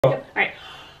Alright.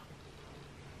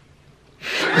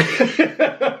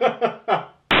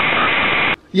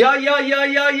 Yo, yo, yo,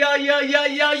 yo, yo, yo, yo,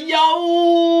 yo, yo!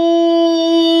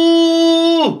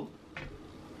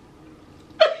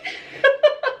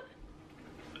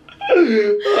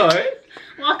 Alright.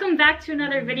 Welcome back to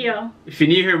another video. If you're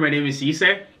new here, my name is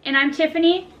Sesay. And I'm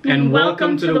Tiffany. And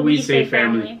welcome to the WiSay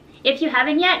Family. If you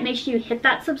haven't yet, make sure you hit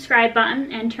that subscribe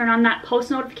button and turn on that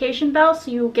post notification bell so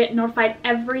you get notified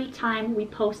every time we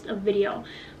post a video.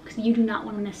 Because you do not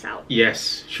want to miss out.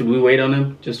 Yes. Should we wait on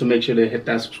them just to make sure they hit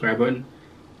that subscribe button?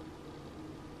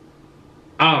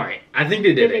 Alright. I think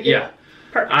they did it. Yeah.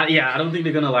 Perfect. Yeah, I don't think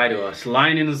they're gonna lie to us.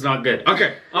 Lying is not good.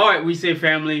 Okay. Alright, WiSay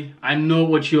Family. I know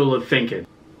what you're thinking.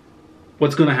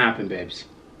 What's gonna happen, babes?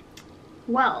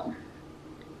 Well,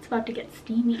 it's about to get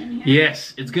steamy in here.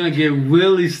 Yes, it's gonna get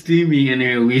really steamy in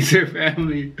here, WiSay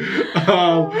Family.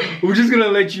 We're just gonna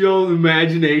let your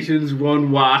imaginations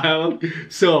run wild.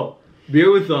 So, bear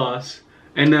with us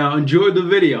and enjoy the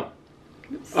video.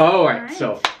 Alright,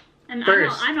 so and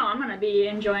first, I know I'm gonna be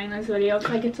enjoying this video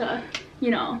because I get to, you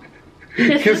know,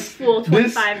 kiss this fool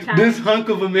 25 times. This hunk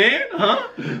of a man, huh?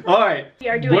 Alright. We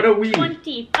are doing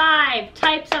 25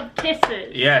 types of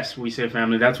kisses. Yes, WiSay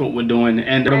Family, that's what we're doing.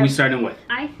 And what are we starting with?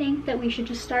 I think that we should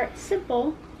just start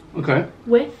simple. Okay.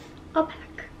 With a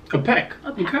peck. A peck.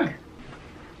 A peck. Okay.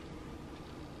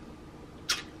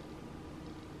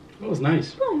 That was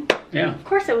nice. Boom. Yeah. Of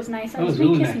course it was nice. I was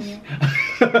really kissing nice.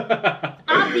 you.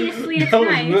 Obviously it's that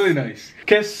nice. was really nice.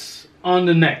 Kiss on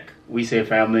the neck, WiSay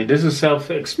Family. This is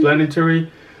self-explanatory.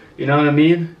 You know what I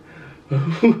mean?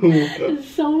 It's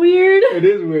so weird. It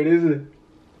is weird, isn't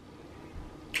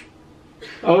it?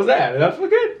 How was that? Did that feel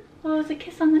good? Well, it was a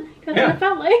kiss on the neck. That's Yeah. what it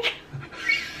felt like.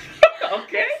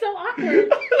 Okay. So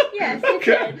awkward. Yes, it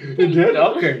Okay. did. It Thank did? you.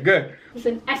 Okay, good. It was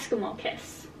an Eskimo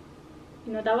kiss.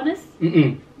 You know what that one is?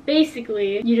 Mm-mm.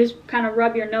 Basically, you just kind of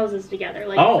rub your noses together.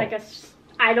 Like, Oh. it's like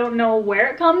I don't know where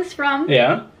it comes from.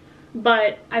 Yeah.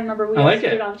 But I remember we I used like to do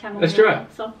it. it all the time. When Let's we were try.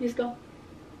 little. So, just go.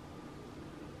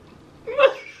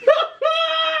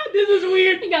 This is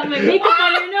weird. You got my makeup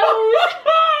on your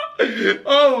nose.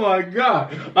 Oh my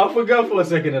god. I forgot for a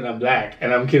second that I'm black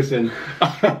and I'm kissing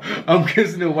I'm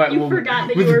kissing a white You woman. forgot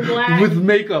that you were black. With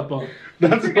makeup on.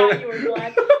 That's I forgot what you were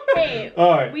black. Hey,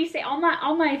 Alright. we say all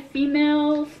my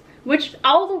females, which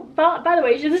by the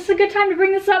way, this is a good time to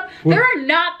bring this up. What? There are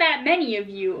not that many of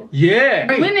you. Yeah.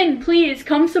 Women, please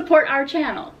come support our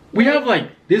channel. We have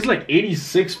there's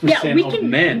 86% of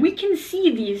men. We can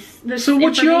see this So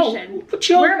what y'all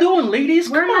information. doing, ladies?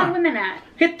 Where Come are on. women at?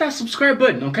 Hit that subscribe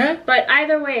button, okay? But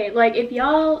either way, like if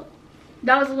y'all,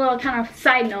 that was a little kind of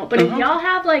side note, but if y'all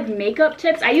have like makeup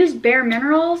tips, I use Bare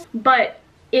Minerals, but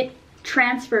it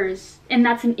transfers and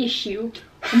that's an issue.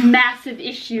 A massive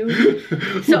issue.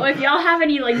 So if y'all have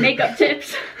any like makeup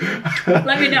tips,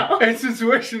 let me know. In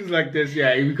situations like this, yeah,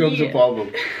 it becomes a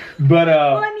problem. But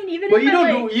well, I mean, even but if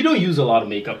you don't use a lot of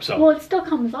makeup, so well, it still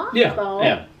comes off though.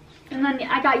 Yeah. And then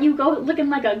I got you looking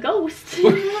like a ghost.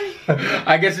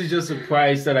 I guess it's just a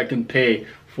price that I can pay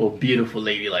for a beautiful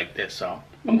lady like this, so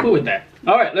I'm cool with that.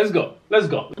 All right, let's go. Let's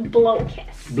go. Blow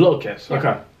kiss. Blow kiss.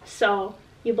 Okay. So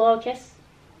you blow a kiss.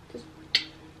 Just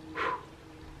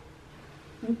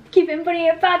keep it, put it in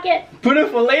your pocket. Put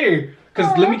it for later,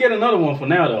 cause let me get another one for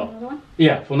now, though. Another one?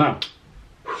 Yeah, for now.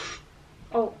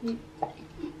 Oh, you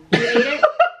ate it?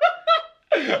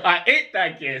 I ate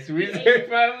that kiss. WiSay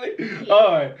Family. Yeah.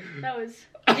 All right. That was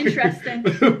interesting.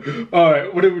 All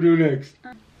right. What do we do next?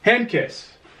 Hand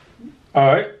kiss. All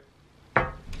right.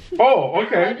 Oh,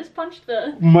 okay. I just punched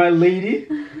the. My lady.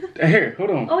 Here,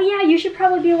 hold on. Oh yeah, you should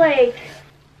probably be like.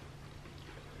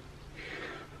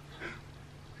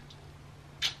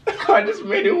 I just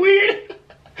made it weird.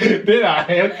 Did I?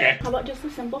 Okay. How about just a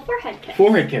simple forehead kiss?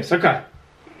 Forehead kiss. Okay.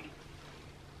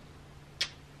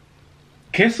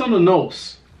 Kiss on the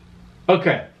nose.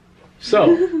 Okay. So.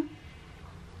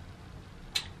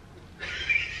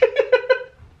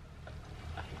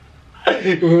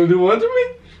 You wanna do one to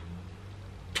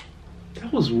me?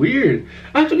 That was weird.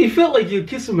 I actually felt like you were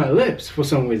kissing my lips for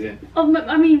some reason. Oh,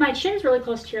 I mean, my chin's really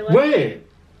close to your lips. Wait.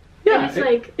 Yeah, it's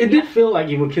like, it did feel like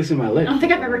you were kissing my lips. I don't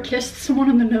think I've ever kissed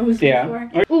someone on the nose before.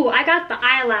 Ooh, I got the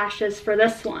eyelashes for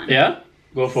this one. Yeah?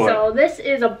 Go for it. So this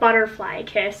is a butterfly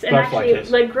kiss. And Butterfly actually, kiss.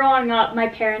 like growing up, my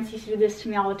parents used to do this to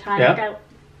me all the time. Yeah? Like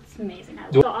it's amazing.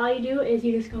 So all you do is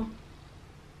you just go.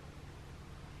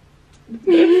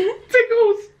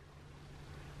 Tickles.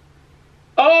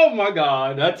 Oh my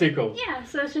god, that tickles. Yeah,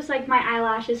 so it's just like my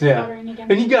eyelashes fluttering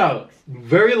again. And you got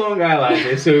very long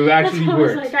eyelashes, so it actually That's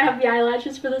works. I was like, I have the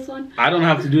eyelashes for this one. I don't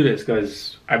have to do this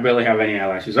because I barely have any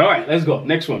eyelashes. All right, let's go.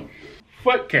 Next one.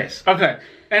 Foot kiss. Okay.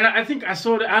 And I think I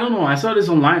saw I don't know, I saw this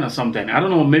online or something. I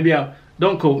don't know, maybe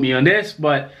don't quote me on this,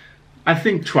 but I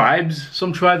think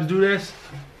some tribes do this.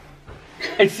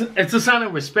 It's a sign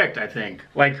of respect, I think.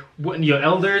 Like when your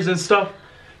elders and stuff.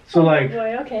 So like.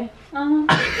 Boy, okay.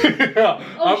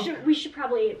 We should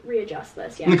probably readjust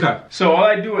this. Yeah. Okay. So all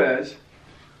I do is,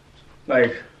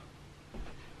 like,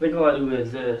 I think all I do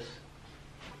is this.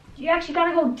 You actually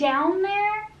gotta go down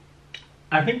there.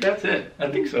 I think that's it. I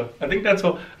think so. I think that's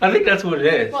all. I think that's what it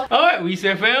is. Well, all right,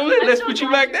 WiSay Family, let's put you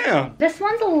back down. This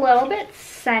one's a little bit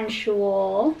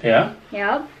sensual. Yeah.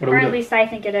 Yep. Or at least I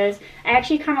think it is. I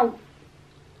actually kind of.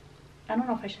 I don't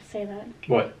know if I should say that.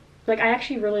 What? Like, I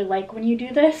actually really like when you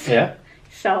do this. Yeah.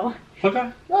 So.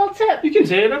 Okay. Little tip. You can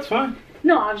say it. That's fine.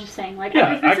 No, I was just saying, like,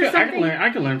 yeah, I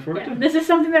can learn from it. Yeah, this is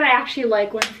something that I actually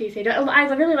like when Sesay does. I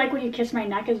really like when you kiss my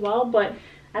neck as well, but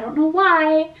I don't know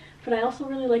why. But I also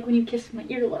really like when you kiss my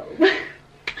earlobe.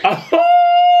 Oh!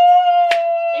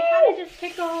 It kind of just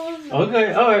tickles.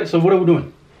 Okay, all right. So what are we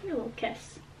doing? Earlobe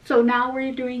kiss. So now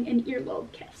we're doing an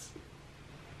earlobe kiss.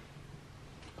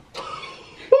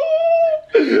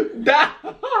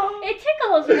 It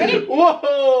tickles, right?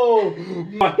 Whoa!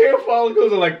 My hair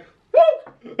follicles are like,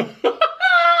 whoa!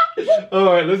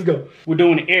 All right, let's go. We're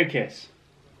doing an air kiss.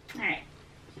 All right.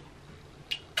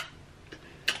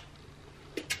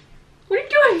 What are you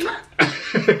doing?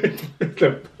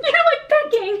 You're like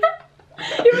pecking.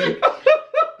 You're like.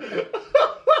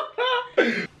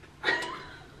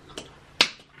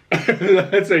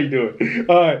 That's how you do it.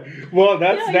 All right. Well,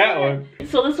 that's that one.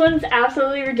 So this one's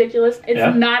absolutely ridiculous.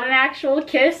 It's not an actual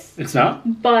kiss. It's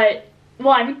not? But,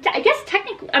 well, I mean, I guess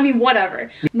technically, I mean, whatever.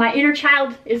 My inner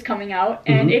child is coming out,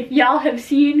 and if y'all have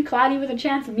seen Cloudy with a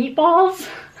Chance of Meatballs.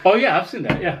 Oh, yeah, I've seen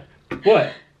that, yeah.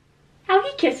 What? How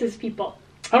he kisses people.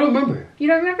 I don't remember. You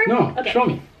don't remember? No, okay. Show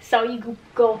me. So you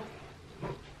go.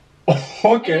 Oh,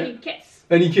 okay. And then you kiss.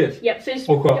 And you kiss? Yep, so just.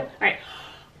 Okay. All right.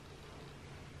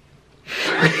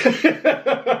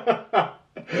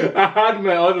 I had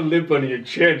my other lip on your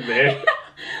chin, man.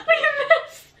 We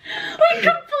missed. We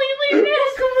completely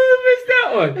missed. Missed that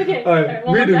one. Okay. All right,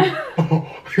 redo. Oh,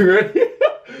 you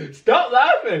ready? Stop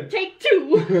laughing. Take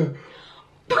 2.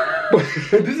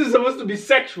 This is supposed to be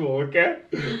sexual, okay?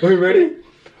 Are you ready?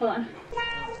 Hold on.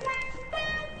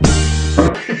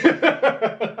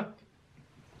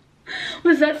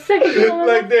 Was that sexual?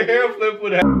 Like the hair flip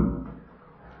would happen.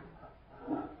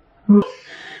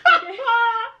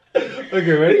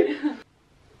 Okay, ready?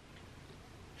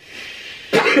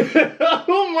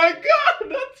 Oh my god,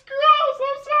 that's gross.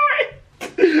 I'm sorry.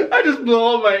 I just blew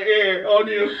all my air on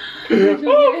you.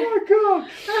 Oh my god.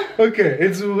 Okay,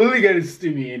 it's really getting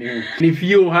steamy in here. And if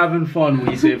you're having fun,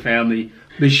 WiSay Family,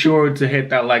 be sure to hit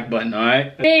that like button,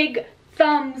 alright? Big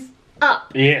thumbs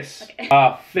up. Yes.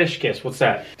 Okay. Fish kiss. What's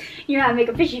that? You know how to make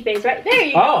a fishy face, right? There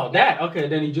you go. Oh, that. Okay,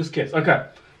 then you just kiss. Okay.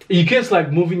 You kiss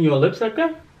like moving your lips like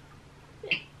that?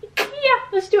 Yeah,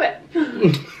 let's do it.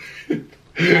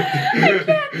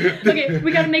 Okay,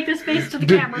 we gotta make this face to the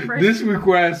camera first. This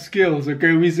requires skills, okay,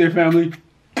 WiSay Family?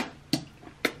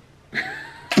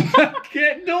 I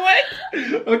can't do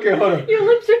it! Okay, hold on. Your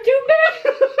lips are too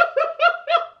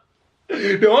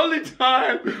big! The only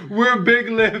time where big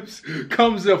lips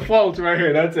comes a fault right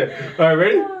here, that's it. Alright,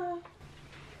 ready?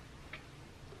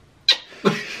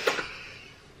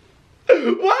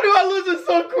 Why do I lose it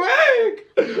so quick?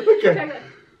 Okay.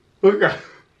 Okay.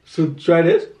 So try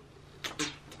this.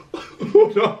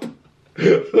 Hold on.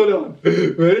 Hold on.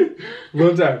 Ready?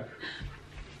 One time.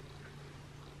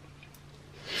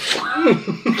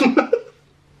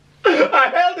 I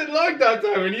held it long that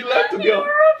time and you left it go. You were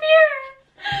up here.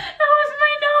 That was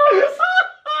my nose.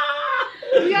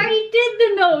 We already did the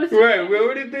nose. Right, we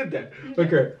already did that.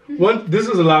 Okay. This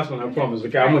is the last one, I promise.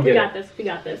 Okay, I'm gonna get it. We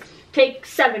got this. Take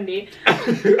 70.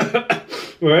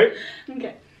 Right?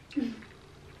 Okay.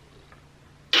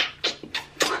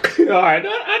 Alright,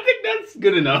 I think that's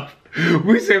good enough.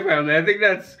 WiSay Family, I think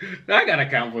I gotta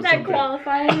count for something. That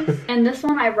qualifies. And this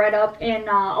one I read up in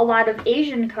a lot of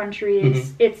Asian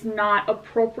countries, it's not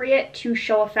appropriate to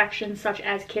show affection such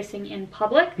as kissing in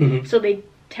public. So they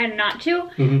tend not to.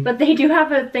 But they do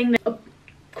have a thing that,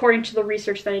 according to the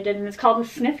research that I did, and it's called a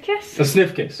sniff kiss. A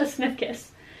sniff kiss. A sniff kiss.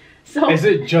 So is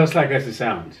it just like as it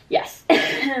sounds? Yes.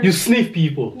 You sniff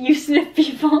people. You sniff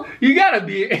people. You gotta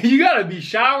be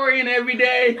showering every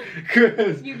day,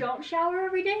 cause you don't shower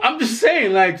every day. I'm just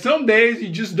saying, like some days you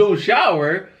just don't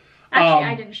shower. Actually,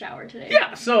 I didn't shower today.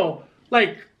 Yeah, so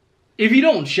like if you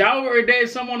don't shower a day,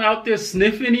 someone out there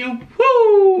sniffing you,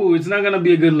 whoo, it's not gonna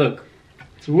be a good look.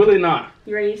 It's really not.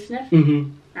 You ready to sniff?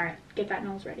 All right, get that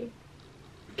nose ready.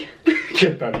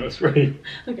 Get that nose ready.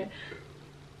 Okay.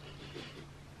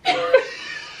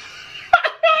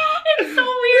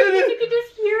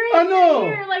 I know.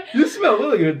 Weird, like, you smell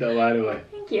really good though, by the way.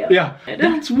 thank you. Yeah,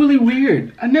 that's really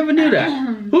weird. I never knew that.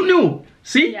 Who knew?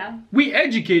 See? Yeah. We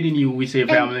educating you, WiSay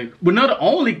Family. We're not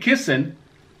only kissing,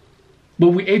 but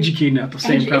we educating at the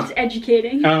same time. It's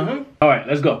educating. All right,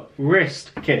 let's go.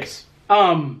 Wrist kiss.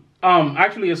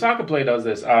 Actually, a soccer player does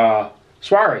this.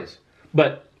 Suarez,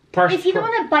 but Is he the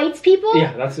one that bites people?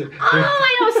 Yeah, that's it. Oh,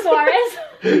 I know Suarez.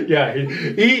 Yeah,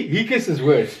 he kisses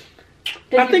wrist.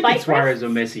 I think it's Suarez or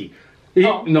Messi.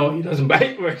 No, he doesn't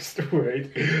bite wrist, right?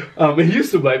 He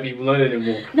used to bite people, not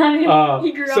anymore. Not anymore.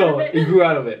 He grew out of it. He grew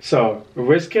out of it. So a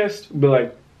wrist kiss would be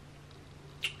like.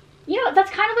 You know, that's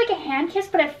kind of like a hand kiss,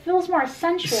 but it feels more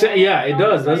sensual. Yeah, it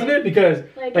does, doesn't it? Because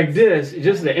like this, it's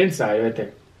just the inside right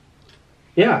there.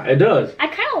 Yeah, it does. I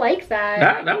kind of like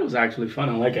that. That was actually fun.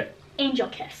 I like it. Angel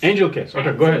kiss. Angel kiss.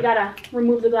 Okay, go ahead. You gotta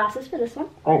remove the glasses for this one.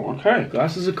 Oh, okay.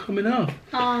 Glasses are coming up.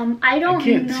 I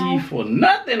can't see for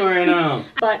nothing right now.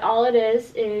 But all it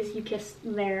is you kiss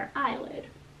their eyelid.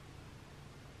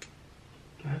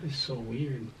 That is so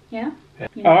weird. Yeah?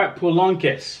 All right, prolonged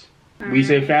kiss.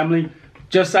 WiSay Family,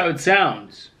 just how it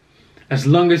sounds. As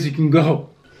long as you can go.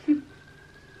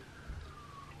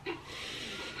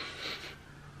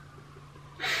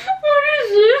 What is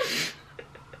this?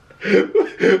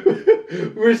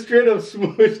 We're straight up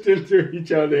smushed into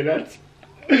each other. That's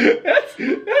what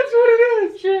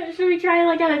it is. Should we try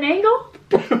like at an angle?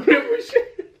 We should.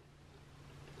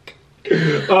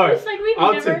 All right. It's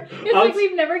like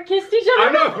we've never kissed each other.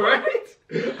 I know, right?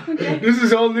 Okay. This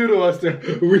is all new to us, the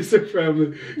WiSay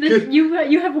Family.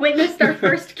 You have witnessed our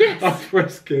first kiss. Our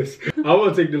first kiss. I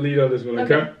want to take the lead on this one,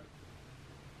 okay?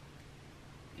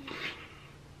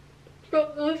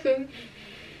 Stop laughing.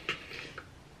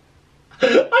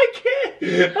 I can't.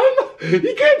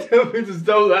 You can't tell me to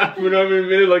stop laughing when I'm in the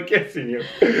middle of kissing you.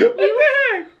 What the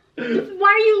heck?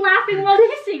 Why are you laughing while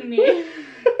kissing me?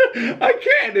 I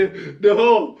can't. The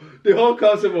whole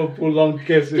concept of prolonged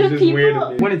kiss is just weird to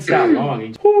me. When it's that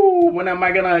long, when am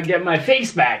I gonna get my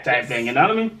face back type thing, you know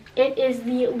what I mean? It is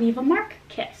the leave a mark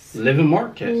kiss. Leave a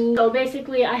mark kiss. So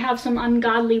basically I have some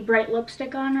ungodly bright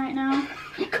lipstick on right now.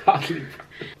 Godly.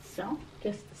 So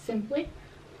just simply.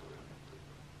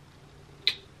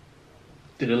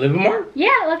 Did it leave a mark?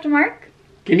 Yeah, it left a mark.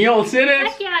 Can you all see this?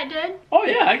 Heck yeah, I did. Oh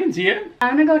yeah, I can see it.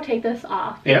 I'm gonna go take this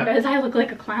off because I look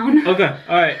like a clown. Okay,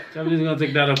 alright. So I'm just gonna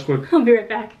take that off quick. I'll be right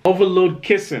back. Overload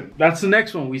kissing. That's the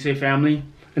next one, WiSay Family.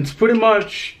 It's pretty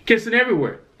much kissing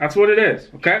everywhere. That's what it is,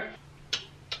 okay?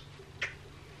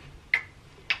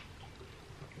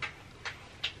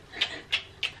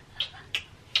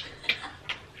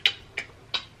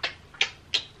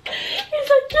 It's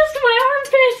like just my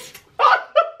armpits.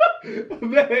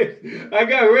 Babe, I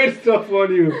got red stuff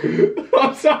on you.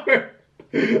 I'm sorry.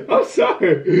 I'm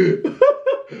sorry.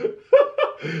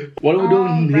 What are we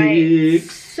doing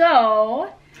next? So,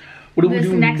 what are we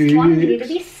doing next one, we need to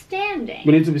be standing.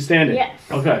 We need to be standing? Yes.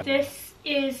 Okay. This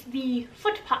is the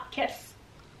foot pop kiss.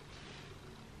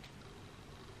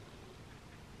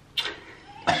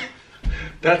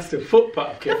 That's the foot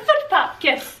pop kiss. The foot pop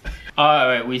kiss.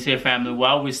 Alright, WiSay Family,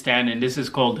 while we're standing, this is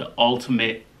called the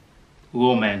ultimate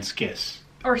romance kiss.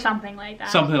 Or something like that.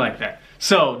 Something like that.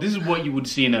 So, this is what you would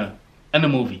see in a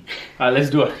movie. Alright, let's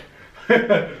do it.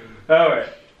 Alright.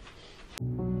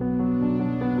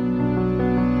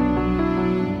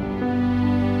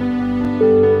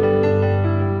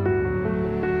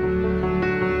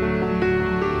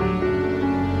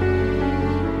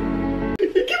 You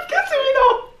keep kissing me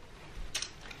though.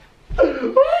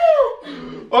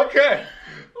 Okay.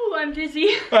 Ooh, I'm dizzy.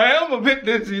 I am a bit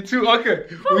dizzy too. Okay.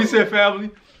 WiSay Family.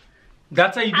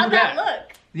 That's how you do How'd that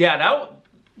look? Yeah, that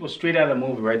was straight out of the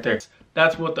movie right there.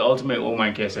 That's what the ultimate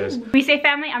romance kiss is. WiSay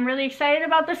Family, I'm really excited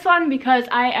about this one because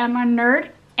I am a nerd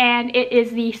and it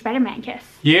is the Spider-Man kiss.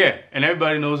 Yeah, and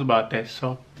everybody knows about this,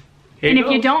 so here and it if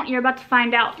goes. you don't, you're about to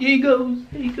find out. Here he goes,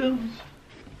 here he goes.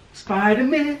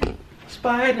 Spider-Man,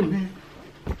 Spider-Man.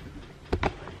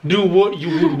 Do what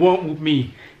you would want with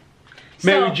me.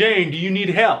 Mary Jane, do you need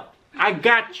help? I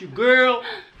got you, girl.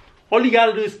 All you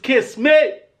gotta do is kiss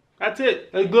me. That's it.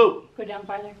 Let's go. Go down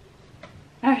farther.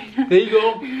 Alright. There you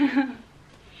go.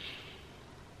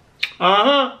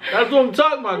 Uh-huh. That's what I'm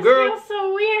talking about, girl. This feels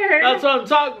so weird. That's what I'm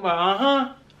talking about.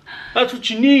 Uh-huh. That's what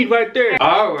you need right there.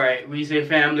 Alright, WiSay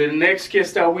Family. The next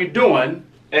kiss that we're doing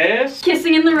is...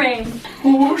 Kissing in the rain.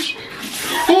 Whoosh.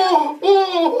 Oh,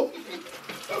 oh.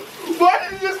 Why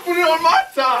did you just put it on my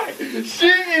side? She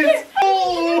is...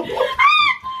 Oh.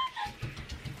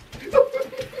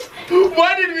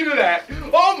 Why did we do that?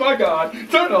 Oh my god.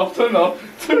 Turn off, turn off,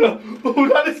 turn off. Oh,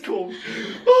 that is cold.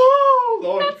 Oh,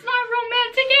 Lord. That's not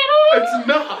romantic at all. It's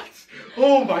not.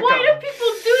 Oh my god. Why do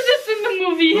people do this in the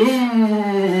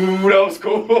movies. Ooh, that was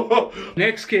cool.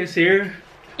 Next kiss here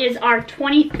is our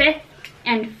 25th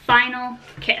and final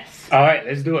kiss. All right,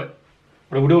 let's do it.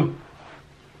 What are we doing?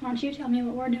 Why don't you tell me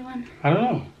what we're doing? I don't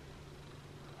know.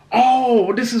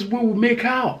 Oh, this is where we make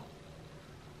out.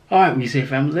 All right, WiSay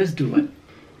Family, let's do it.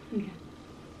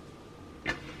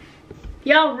 Okay.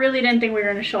 Y'all really didn't think we were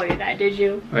gonna show you that, did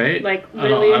you? Right? Like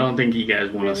really? I don't think you guys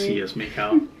want to see us make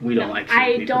out. We don't like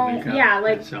seeing people make out. Yeah,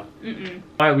 like. So. All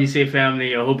right, WiSay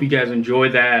Family. I hope you guys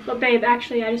enjoyed that. But babe,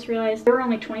 actually, I just realized there were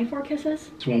only 24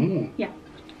 kisses. It's one more. Yeah.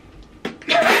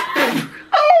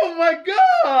 Oh my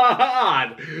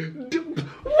God!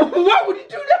 Why would you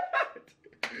do that?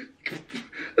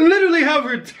 Literally have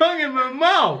her tongue in my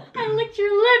mouth. I licked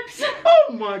your lips.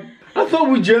 Oh my! I thought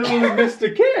we genuinely missed a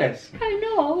kiss. I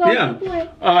know. Yeah.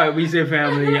 All right, WiSay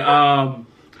Family.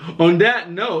 On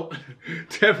that note,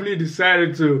 Tiffany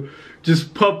decided to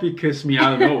just puppy kiss me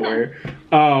out of nowhere.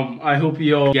 I hope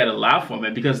you all get a laugh from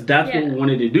it because that's what we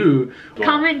wanted to do.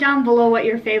 Comment down below what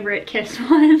your favorite kiss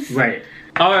was. Right.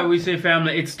 All right, WiSay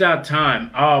Family, it's that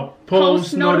time.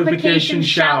 Post notification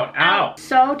shout out.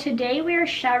 So today we are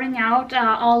shouting out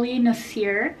Ali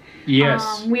Nasir.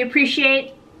 Yes. We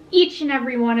appreciate each and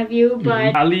every one of you,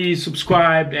 but Ali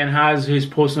subscribed and has his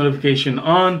post notification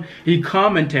on. He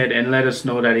commented and let us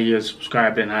know that he is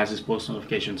subscribed and has his post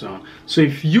notifications on. So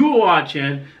if you're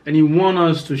watching and you want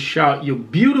us to shout your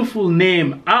beautiful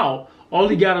name out, all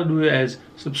you gotta do is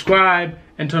subscribe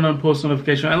and turn on post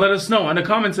notification and let us know in the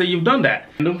comments that you've done that.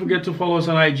 And don't forget to follow us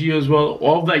on IG as well.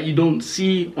 All that you don't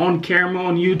see on camera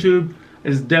on YouTube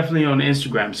is definitely on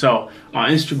Instagram. So our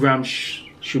Instagram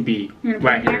should be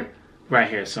right here. Right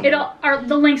here somewhere.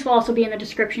 The links will also be in the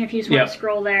description if you just want to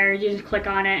scroll there. You just click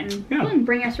on it and boom,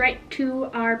 bring us right to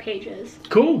our pages.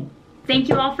 Cool. Thank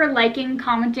you all for liking,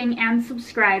 commenting, and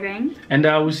subscribing. And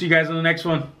we'll see you guys on the next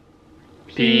one.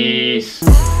 Peace.